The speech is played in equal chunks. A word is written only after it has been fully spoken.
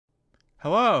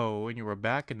Hello, and you are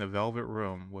back in the Velvet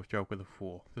Room with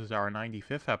Jokerthefool. This is our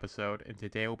 95th episode, and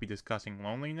today we'll be discussing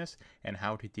loneliness and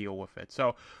how to deal with it.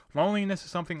 So, loneliness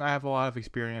is something I have a lot of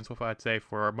experience with, I'd say,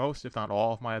 for most, if not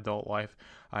all, of my adult life.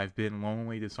 I've been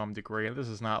lonely to some degree, and this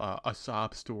is not a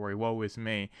sob story, woe is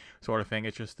me, sort of thing.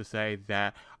 It's just to say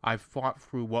that I've fought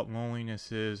through what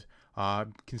loneliness is,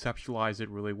 conceptualized it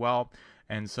really well.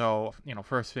 And so,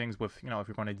 first things with, if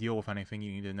you're going to deal with anything,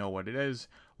 you need to know what it is.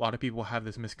 A lot of people have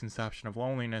this misconception of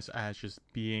loneliness as just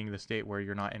being the state where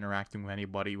you're not interacting with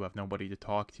anybody, you have nobody to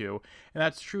talk to. And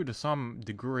that's true to some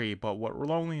degree, but what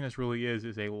loneliness really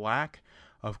is a lack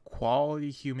of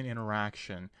quality human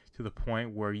interaction to the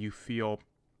point where you feel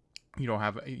you don't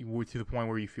have to the point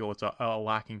where you feel it's a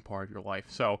lacking part of your life.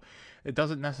 So it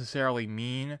doesn't necessarily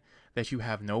mean that you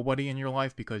have nobody in your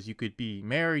life, because you could be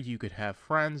married, you could have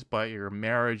friends, but your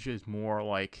marriage is more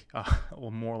like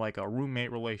a roommate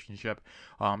relationship.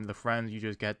 The friends, you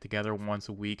just get together once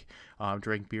a week,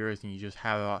 drink beers, and you just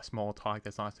have a small talk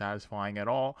that's not satisfying at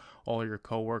all. All of your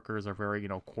coworkers are very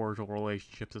cordial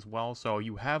relationships as well. So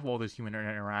you have all this human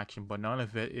interaction, but none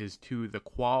of it is to the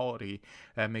quality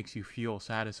that makes you feel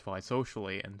satisfied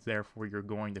socially, and therefore you're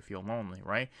going to feel lonely,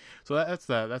 right? So that's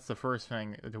the first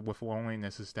thing with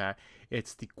loneliness, is that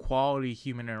it's the quality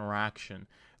human interaction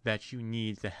that you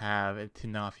need to have to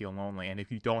not feel lonely. And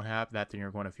if you don't have that, then you're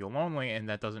going to feel lonely, and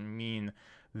that doesn't mean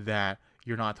that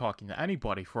you're not talking to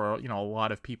anybody. For a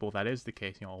lot of people that is the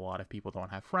case. A lot of people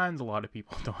don't have friends, a lot of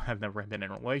people have never been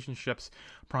in relationships.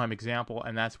 Prime example.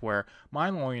 And that's where my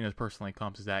loneliness personally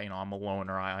comes, is that I'm a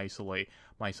loner, I isolate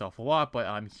myself a lot, but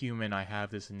I'm human. I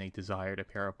have this innate desire to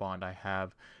pair a bond. I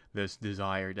have this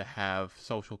desire to have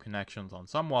social connections on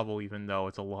some level, even though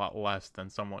it's a lot less than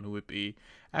someone who would be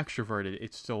extroverted.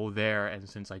 It's still there, and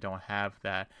since I don't have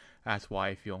that, that's why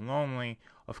I feel lonely.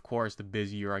 Of course, the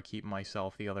busier I keep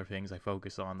myself, the other things I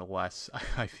focus on, the less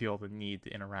I feel the need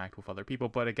to interact with other people.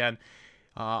 But again,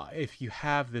 if you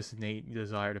have this innate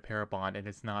desire to pair a bond and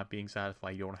it's not being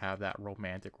satisfied, you don't have that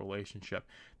romantic relationship,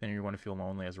 then you're going to feel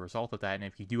lonely as a result of that. And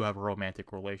if you do have a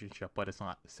romantic relationship but it's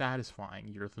not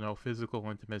satisfying, there's no physical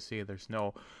intimacy, there's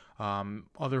no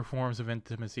other forms of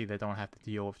intimacy that don't have to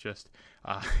deal with just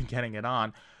getting it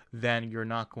on, then you're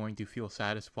not going to feel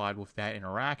satisfied with that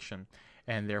interaction,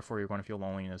 and therefore you're going to feel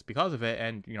loneliness because of it.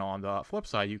 And on the flip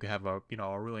side, you could have a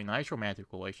really nice romantic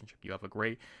relationship. You have a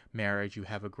great marriage. You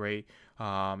have a great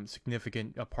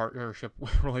significant partnership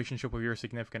relationship with your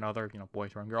significant other,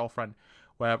 boyfriend, girlfriend,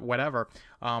 whatever.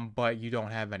 But you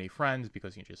don't have any friends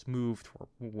because you just moved, or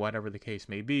whatever the case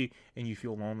may be, and you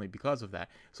feel lonely because of that.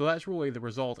 So that's really the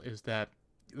result.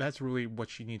 That's really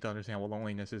what you need to understand. What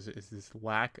loneliness is this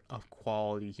lack of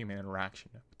quality human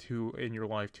interaction in your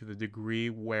life, to the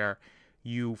degree where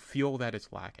you feel that it's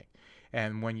lacking.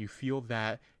 And when you feel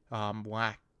that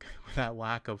lack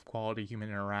of quality human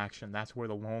interaction, that's where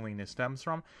the loneliness stems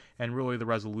from. And really the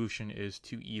resolution is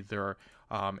to either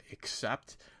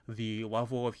accept the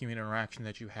level of human interaction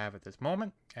that you have at this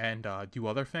moment and do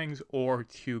other things, or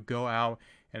to go out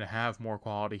and have more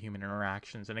quality human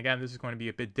interactions. And again, this is going to be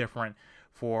a bit different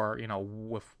for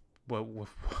with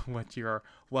what your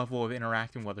level of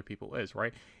interacting with other people is,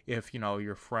 right? If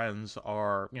your friends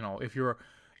are, if your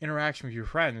interaction with your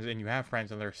friends, and you have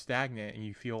friends and they're stagnant and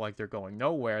you feel like they're going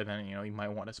nowhere, then you might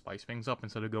want to spice things up.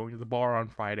 Instead of going to the bar on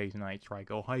Fridays nights, try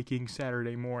go hiking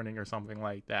Saturday morning or something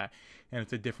like that. And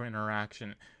it's a different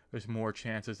interaction. There's more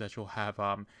chances that you'll have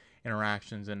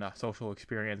interactions and a social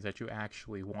experience that you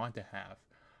actually want to have.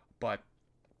 But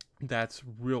that's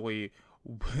really,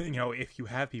 if you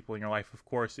have people in your life. Of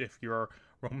course, if your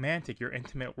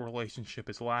intimate relationship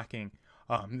is lacking,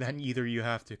 then either you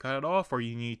have to cut it off, or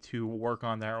you need to work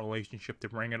on that relationship to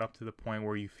bring it up to the point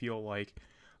where you feel like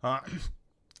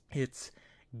it's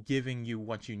giving you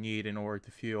what you need in order to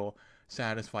feel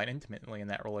satisfied intimately in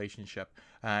that relationship.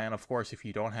 And of course, if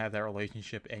you don't have that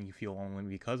relationship and you feel lonely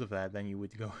because of that, then you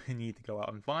would need to go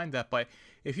out and find that. But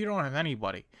if you don't have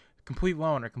anybody, complete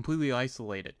loner, completely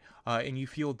isolated, and you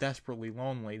feel desperately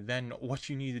lonely, then what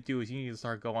you need to do is you need to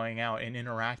start going out and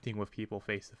interacting with people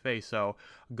face to face. So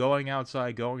going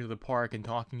outside, going to the park and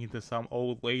talking to some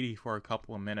old lady for a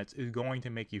couple of minutes is going to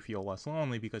make you feel less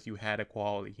lonely, because you had a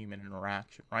quality human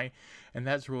interaction, right? And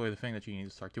that's really the thing that you need to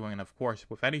start doing. And of course,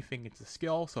 with anything, it's a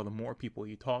skill. So the more people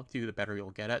you talk to, the better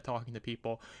you'll get at talking to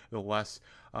people, the less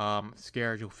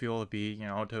scared you'll feel to be,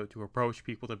 to approach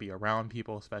people, to be around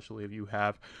people, especially if you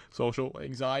have social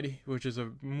anxiety, which is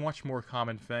a much more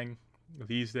common thing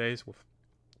these days with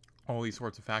all these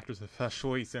sorts of factors,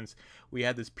 especially since we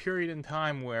had this period in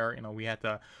time where, we had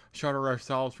to shutter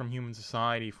ourselves from human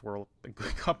society for a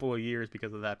couple of years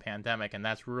because of that pandemic, and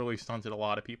that's really stunted a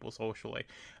lot of people socially.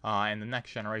 And the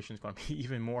next generation is going to be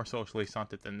even more socially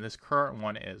stunted than this current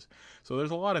one is. So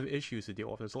there's a lot of issues to deal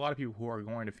with. There's a lot of people who are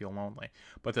going to feel lonely.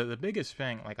 But the biggest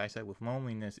thing, like I said, with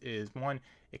loneliness is, one,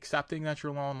 accepting that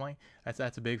you're lonely.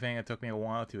 That's a big thing. It took me a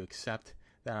while to accept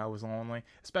that I was lonely,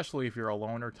 especially if you're a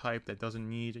loner type that doesn't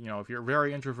need, if you're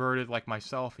very introverted like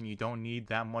myself and you don't need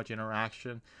that much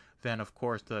interaction, then of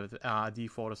course the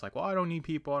default is like, well, I don't need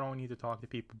people, I don't need to talk to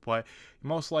people, but you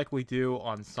most likely do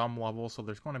on some level, so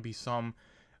there's going to be some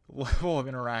level of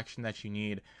interaction that you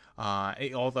need,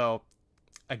 although,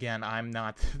 again, I'm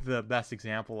not the best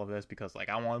example of this because,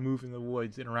 I want to move in the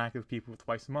woods, interact with people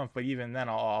twice a month. But even then,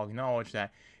 I'll acknowledge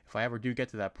that if I ever do get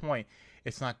to that point,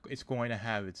 it's going to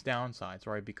have its downsides,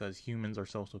 right? Because humans are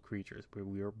social creatures.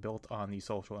 We are built on the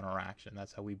social interaction.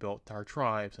 That's how we built our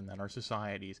tribes and then our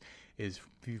societies, is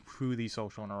through these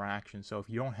social interactions. So if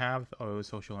you don't have those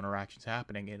social interactions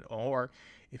happening, or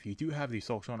if you do have these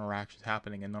social interactions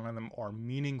happening and none of them are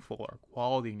meaningful or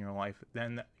quality in your life,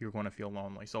 then you're going to feel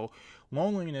lonely. So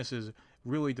loneliness is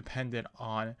really dependent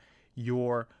on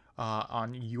your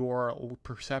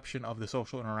perception of the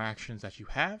social interactions that you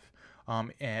have,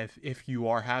 if you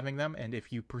are having them, and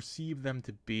if you perceive them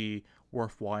to be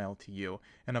worthwhile to you.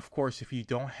 And of course, if you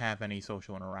don't have any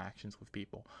social interactions with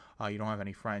people, you don't have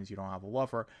any friends, you don't have a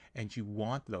lover, and you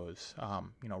want those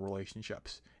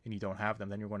relationships, and you don't have them,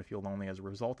 then you're going to feel lonely as a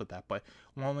result of that. But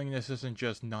loneliness isn't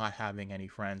just not having any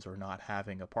friends or not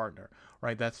having a partner,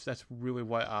 right? That's really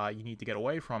what you need to get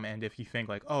away from. And if you think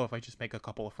like, oh, if I just make a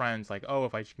couple of friends, like, oh,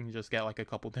 if I can just get like a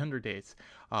couple Tinder dates,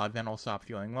 then I'll stop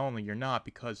feeling lonely. You're not,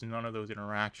 because none of those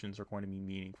interactions are going to be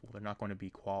meaningful. They're not going to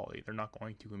be quality. They're not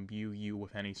going to imbue you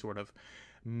with any sort of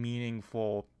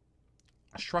meaningful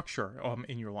structure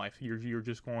in your life. You're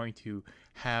just going to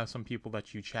have some people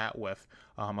that you chat with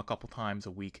a couple times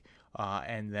a week,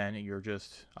 and then you're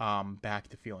just back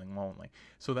to feeling lonely.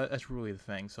 So that's really the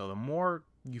thing. So the more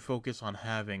you focus on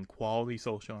having quality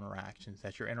social interactions,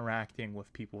 that you're interacting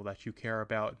with people that you care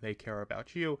about, they care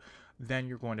about you, then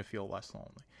you're going to feel less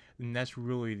lonely. And that's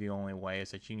really the only way,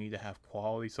 is that you need to have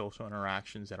quality social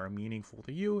interactions that are meaningful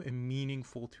to you and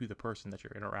meaningful to the person that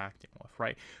you're interacting with,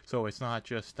 right? So it's not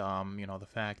just, the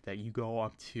fact that you go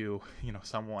up to,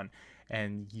 someone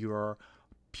and you're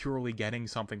purely getting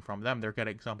something from them. They're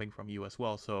getting something from you as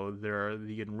well. So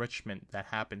the enrichment that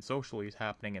happens socially is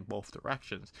happening in both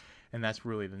directions. And that's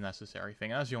really the necessary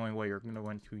thing. That's the only way you're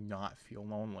going to not feel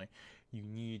lonely. You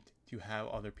need to have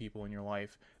other people in your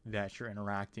life that you're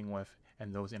interacting with,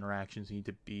 and those interactions need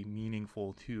to be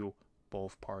meaningful to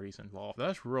both parties involved.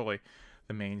 That's really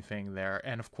the main thing there.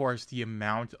 And of course, the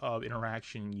amount of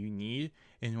interaction you need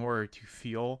in order to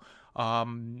feel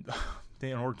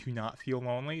in order to not feel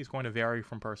lonely is going to vary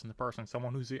from person to person.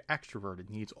 Someone who's extroverted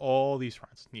needs all these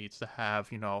friends, needs to have,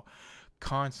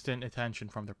 constant attention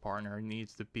from their partner,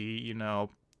 needs to be,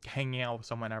 hanging out with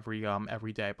someone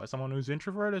every day. But someone who's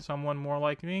introverted, someone more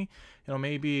like me,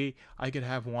 maybe I could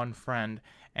have one friend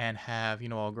and have,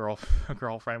 a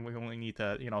girlfriend. We only need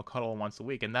to, cuddle once a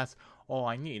week, and that's all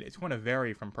I need. It's going to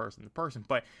vary from person to person,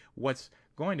 but what's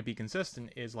going to be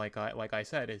consistent is, like I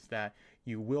said, is that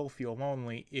you will feel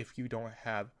lonely if you don't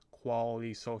have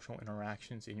quality social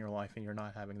interactions in your life and you're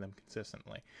not having them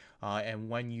consistently. And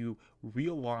when you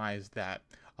realize that,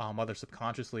 whether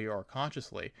subconsciously or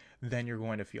consciously, then you're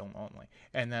going to feel lonely.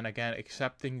 And then again,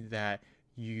 accepting that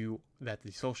the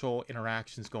social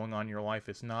interactions going on in your life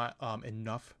is not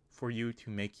enough for you to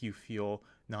make you feel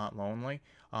not lonely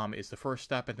is the first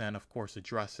step. And then of course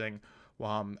addressing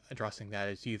that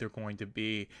is either going to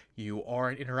be you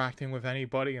aren't interacting with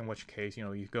anybody, in which case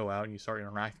you go out and you start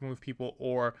interacting with people,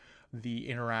 or the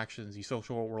interactions, the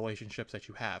social relationships that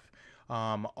you have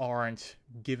aren't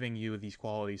giving you these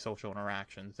quality social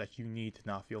interactions that you need to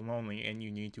not feel lonely, and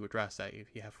you need to address that.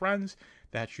 If you have friends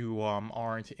that you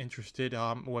aren't interested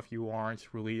with, you aren't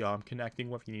really connecting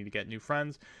with, you need to get new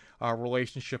friends.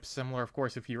 Relationships similar, of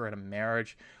course. If you're in a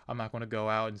marriage, I'm not going to go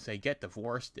out and say get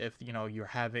divorced if you're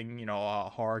having a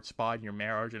hard spot in your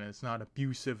marriage and it's not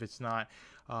abusive, it's not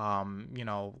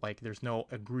like there's no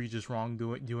egregious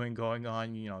wrongdoing going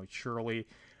on. Surely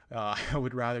I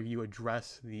would rather you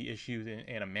address the issues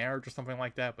in a marriage or something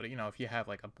like that. But if you have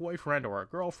like a boyfriend or a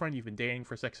girlfriend you've been dating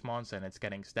for 6 months and it's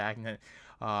getting stagnant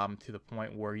to the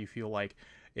point where you feel like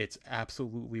it's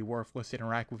absolutely worthless to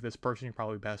interact with this person, you're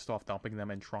probably best off dumping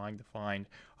them and trying to find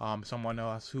someone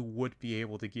else who would be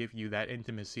able to give you that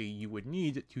intimacy you would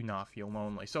need to not feel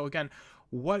lonely. So again,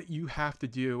 what you have to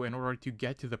do in order to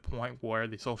get to the point where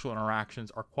the social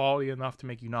interactions are quality enough to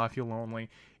make you not feel lonely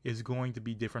is going to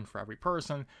be different for every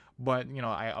person. But,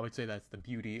 I would say that's the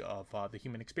beauty of the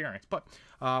human experience. But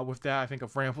with that, I think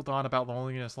I've rambled on about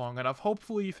loneliness long enough.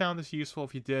 Hopefully you found this useful.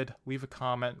 If you did, leave a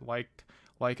comment, like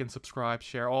and subscribe,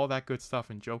 share, all that good stuff,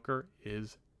 and Joker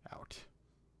is out.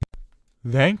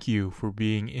 Thank you for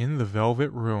being in the Velvet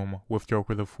Room with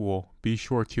Joker the Fool. Be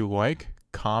sure to like,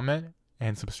 comment,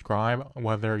 and subscribe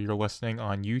whether you're listening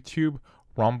on YouTube,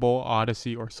 Rumble,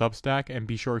 Odyssey, or Substack. And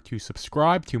be sure to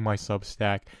subscribe to my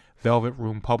Substack,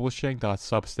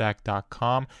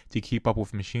 velvetroompublishing.substack.com, to keep up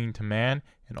with Machine to Man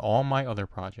and all my other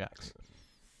projects.